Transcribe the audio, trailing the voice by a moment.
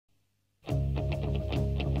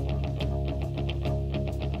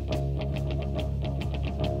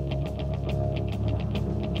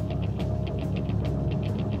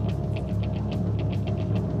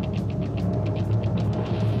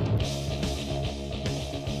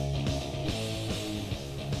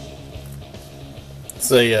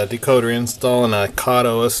It's a decoder install in a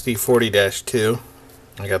Kato SD40-2.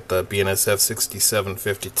 I got the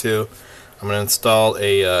BNSF6752. I'm going to install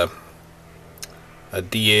a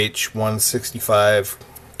DH165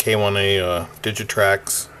 K1A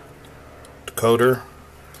Digitrax decoder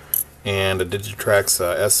and a Digitrax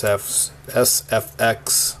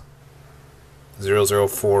SFX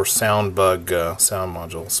 004 Soundbug sound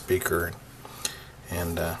module speaker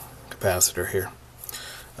and capacitor here.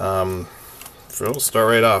 So we'll start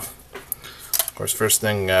right off. Of course, first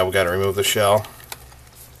thing we got to remove the shell.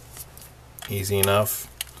 Easy enough.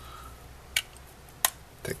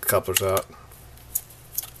 Take the couplers out.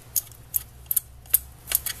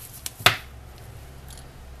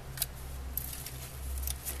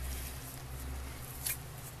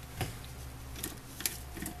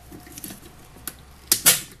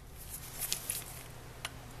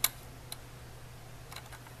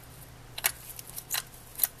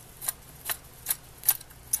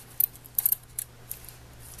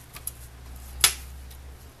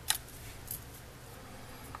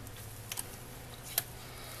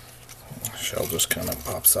 Shell just kind of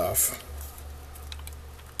pops off.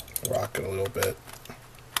 Rock it a little bit.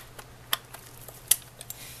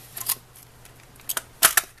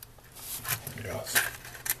 There it goes.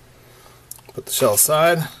 Put the shell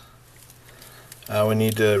aside. We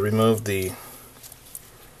need to remove the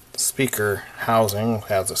speaker housing. It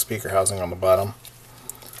has a speaker housing on the bottom.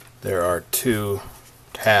 There are two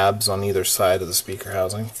tabs on either side of the speaker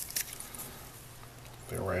housing.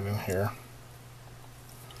 They're right in here.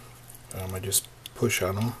 I just push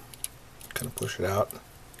on them, kind of push it out.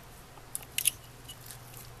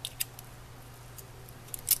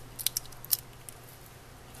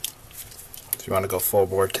 If you want to go full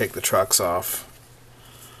board, take the trucks off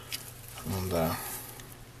and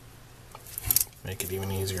make it even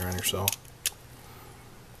easier on yourself.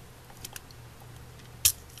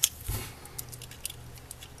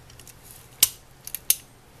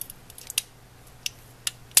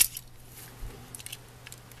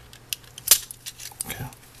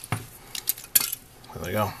 There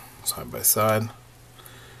they go, side by side.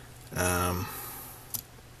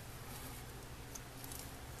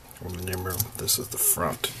 Remember, this is the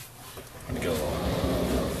front. I'm gonna go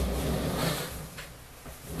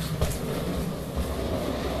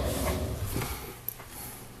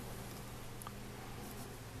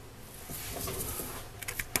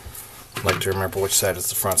I like to remember which side is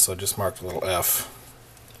the front, so I just marked a little F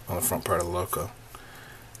on the front part of the loco.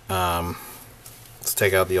 Let's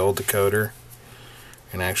take out the old decoder.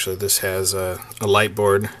 And actually this has a light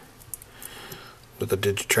board with the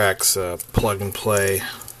Digitrax plug and play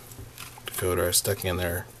decoder I stuck in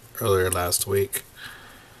there earlier last week.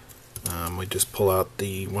 We just pull out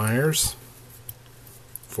the wires,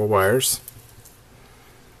 4 wires,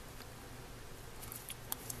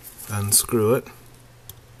 unscrew it.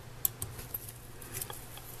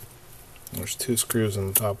 There's 2 screws on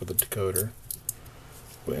the top of the decoder.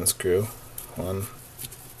 We unscrew 1,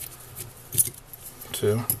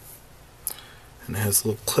 2, and it has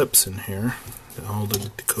little clips in here to hold the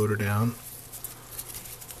decoder down.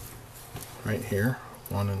 Right here,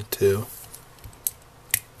 1 and 2.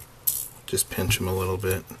 Just pinch them a little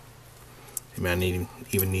bit. They might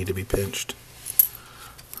even need to be pinched.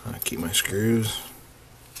 Keep my screws.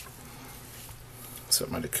 Set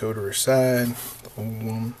my decoder aside, the old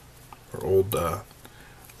one, or old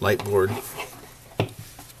light board.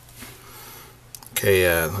 Okay,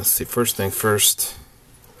 let's see. First thing first.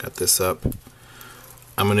 Got this up.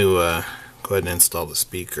 I'm going to go ahead and install the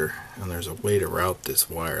speaker, and there's a way to route this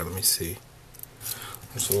wire. Let me see.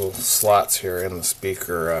 There's little slots here in the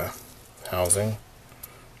speaker housing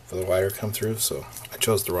for the wire to come through, so I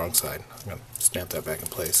chose the wrong side. I'm going to snap that back in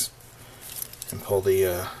place and pull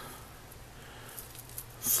the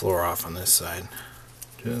floor off on this side.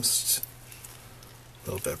 Just a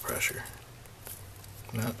little bit of pressure.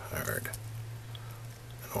 Not hard.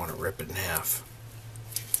 I don't want to rip it in half.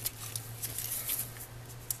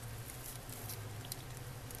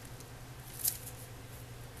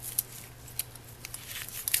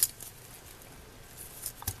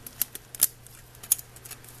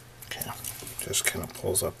 Just kind of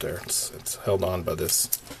pulls up there. It's held on by this.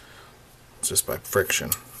 It's just by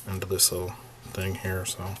friction into this little thing here,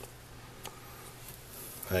 so I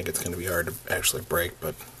think it's going to be hard to actually break,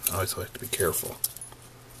 but I always like to be careful.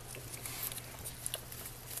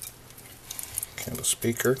 Okay, the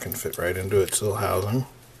speaker can fit right into its little housing,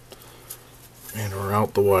 and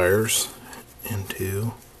route the wires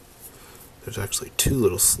into. There's actually 2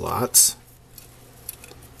 little slots,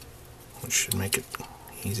 which should make it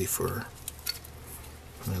easy for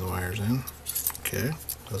putting the wires in. Okay,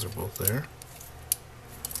 those are both there.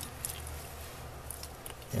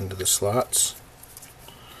 into the slots.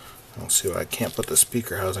 I'll see why I can't put the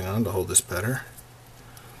speaker housing on to hold this better.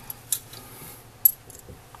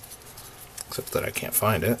 Except that I can't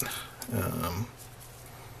find it.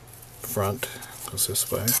 Front goes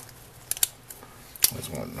this way. I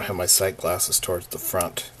just want to have my sight glasses towards the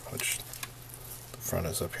front, which the front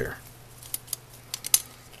is up here.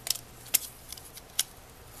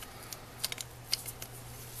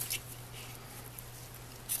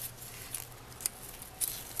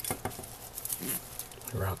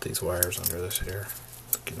 Route these wires under this here,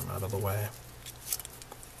 get them out of the way.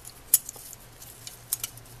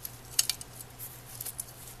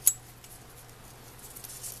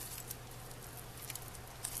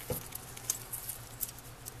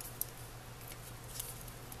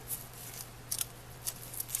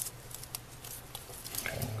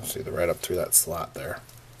 Okay, see the right up through that slot there.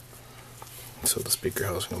 So the speaker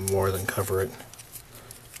housing will more than cover it,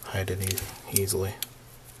 hide it easily.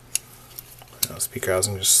 Speaker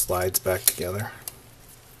housing just slides back together.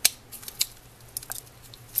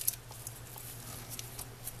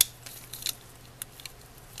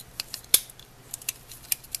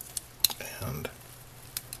 And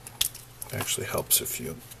it actually helps if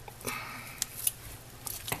you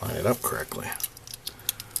line it up correctly.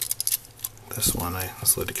 This one I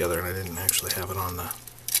slid together and I didn't actually have it on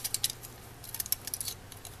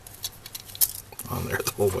there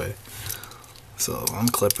the whole way. So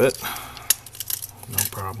unclip it. No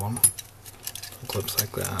problem. Clips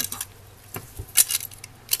like that.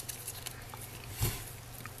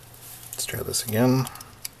 Let's try this again.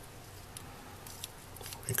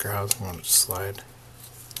 Speaker housing, I want it to slide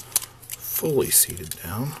fully seated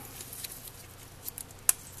down.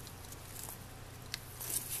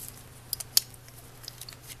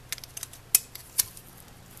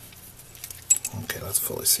 Okay, that's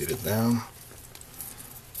fully seated down.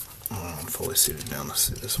 Fully seated down. Let's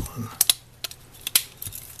see this one.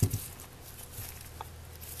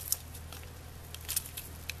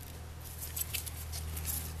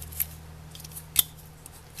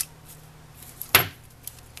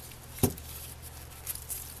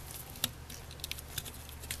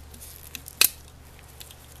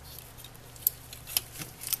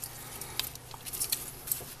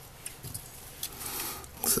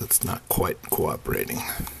 So it's not quite cooperating.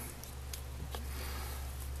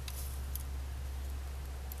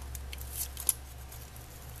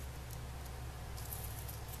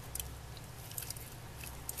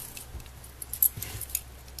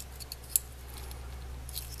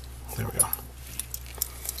 There we go.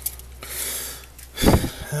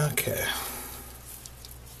 Okay.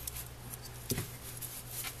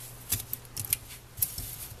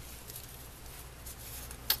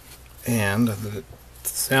 And the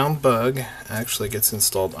Soundbug actually gets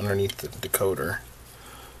installed underneath the decoder,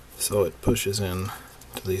 so it pushes in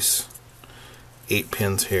to these 8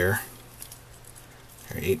 pins here.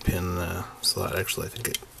 8-pin slot. Actually, I think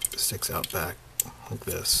it sticks out back like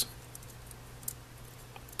this.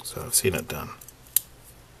 So I've seen it done.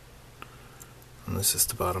 And this is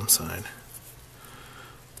the bottom side.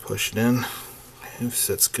 Push it in. It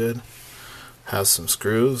sits good. Has some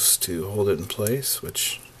screws to hold it in place,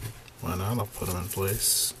 which, why not? I'll put them in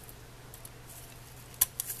place.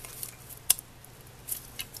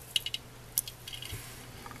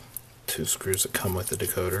 Two screws that come with the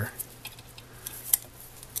decoder.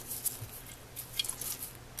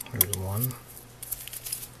 Here's one.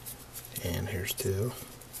 And here's two.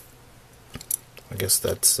 I guess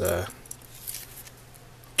that's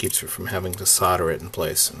keeps you from having to solder it in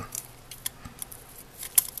place and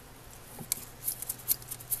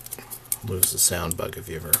lose the sound bug if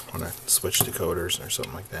you ever want to switch decoders or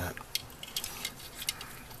something like that.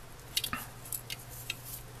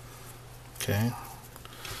 Okay.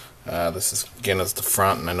 This is again is the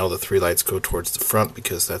front, and I know the 3 lights go towards the front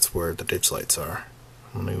because that's where the ditch lights are.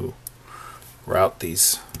 I'm going to route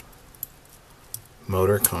these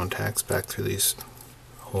motor contacts back through these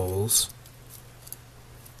holes,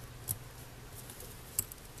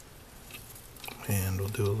 and we'll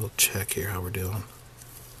do a little check here how we're doing.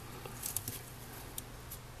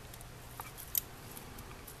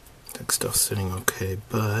 I think stuff's sitting okay,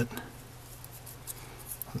 but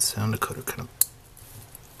the sound decoder kind of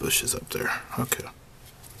bushes up there. Okay.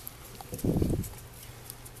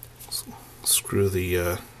 So screw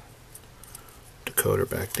the decoder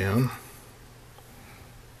back down.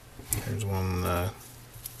 There's one, the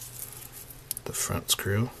front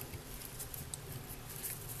screw.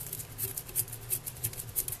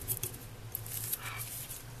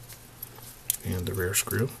 And the rear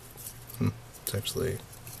screw. It's actually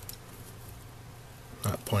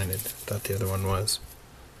not pointed. I thought the other one was.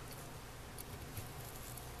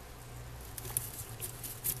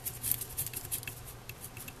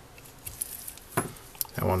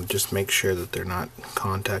 I want to just make sure that they're not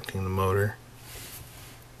contacting the motor.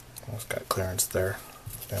 It's got clearance there,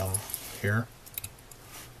 down here,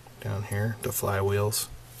 the flywheels.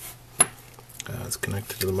 It's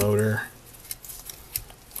connected to the motor.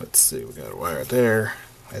 Let's see, we got a wire there,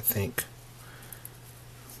 I think.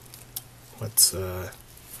 Let's, I'll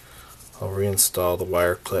reinstall the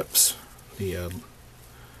wire clips, the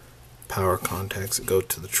power contacts that go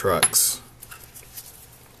to the trucks.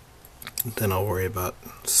 Then I'll worry about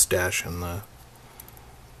stashing the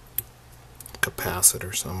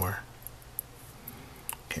capacitor somewhere.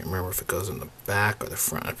 Can't remember if it goes in the back or the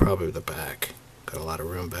front. Probably the back. Got a lot of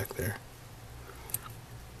room back there.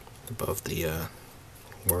 Above the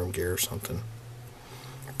worm gear or something.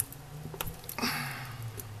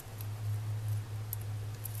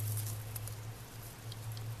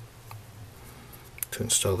 To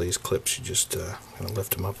install these clips, you just kind of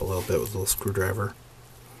lift them up a little bit with a little screwdriver.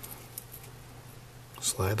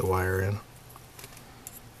 Slide the wire in.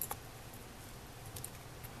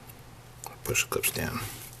 Push the clips down.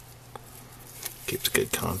 Keeps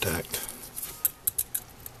good contact.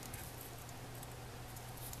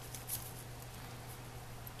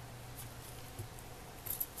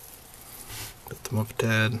 Lift them up a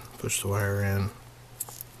tad, push the wire in,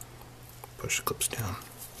 push the clips down.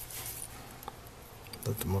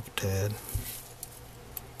 Lift them up a tad,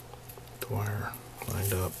 the wire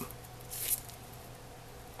lined up,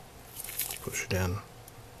 push it in,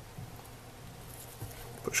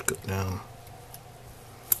 push clip down.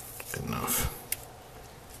 Good enough.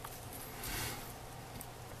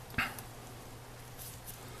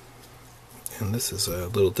 And this is a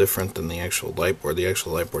little different than the actual light board. The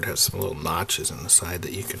actual light board has some little notches in the side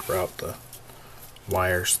that you can route the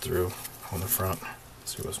wires through on the front.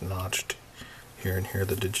 See what's notched here and here.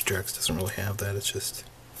 The Digitrax doesn't really have that. It's just,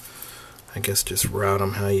 I guess, just route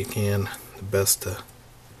them how you can. The best to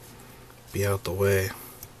be out the way.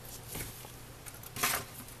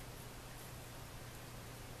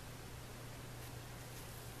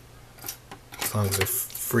 As long as they're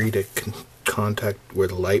free to contact where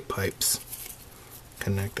the light pipes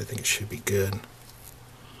connect, I think it should be good.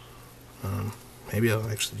 Maybe I'll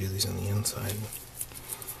actually do these on the inside.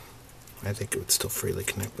 I think it would still freely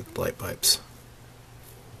connect with light pipes.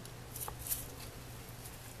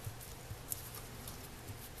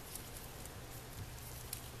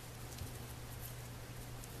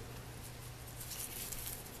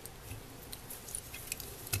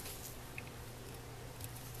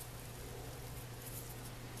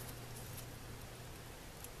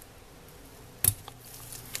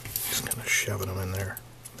 Just kind of shoving them in there.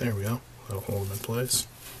 There we go. That'll hold them in place.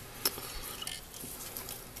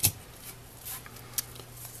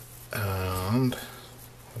 And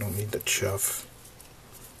I don't need the chuff,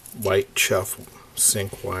 white chuff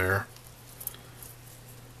sync wire.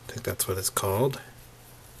 I think that's what it's called.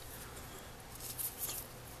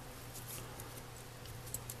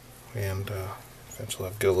 And eventually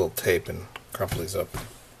I'll get a little tape and crumple these up.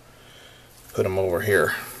 Put them over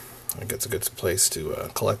here. I think it's a good place to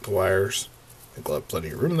collect the wires. I think we'll have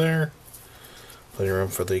plenty of room there. Plenty of room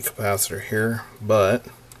for the capacitor here. But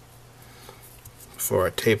before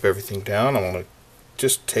I tape everything down, I want to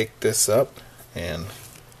just take this up and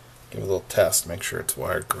give it a little test, make sure it's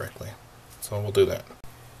wired correctly. So we'll do that.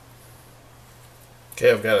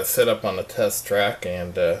 Okay, I've got it set up on the test track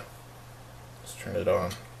and let's turn it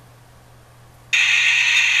on.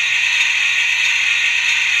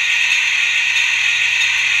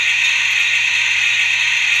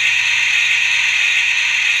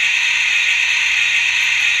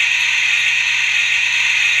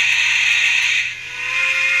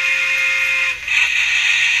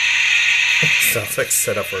 Sounds like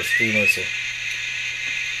set up for a steam whistle.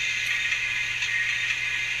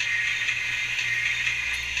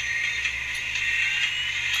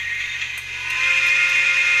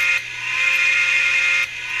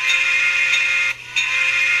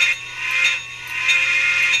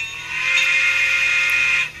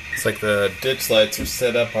 It's like the ditch lights are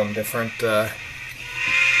set up on different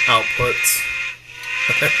outputs.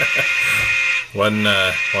 One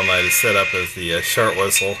light is set up as the short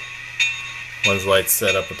whistle. One's light's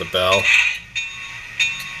set up with the bell.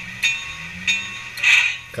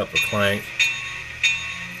 Couple clank.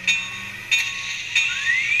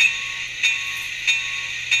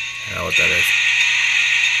 I don't know what that is.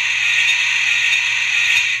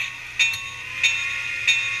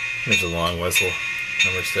 There's a long whistle,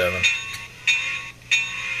 number 7. And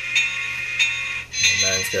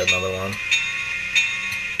 9's got another one.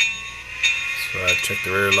 So I check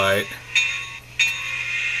the rear light.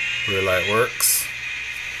 Rear light works.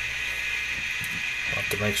 I'll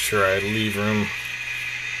have to make sure I leave room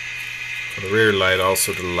the rear light,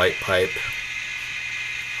 also to the light pipe.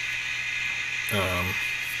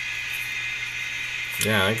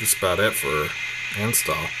 Yeah, I think that's about it for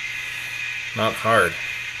install. Not hard.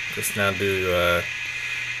 Just now to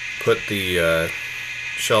put the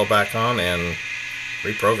shell back on and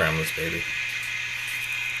reprogram this baby,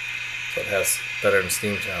 so it has better than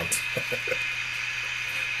steam sounds.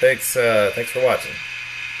 Thanks for watching.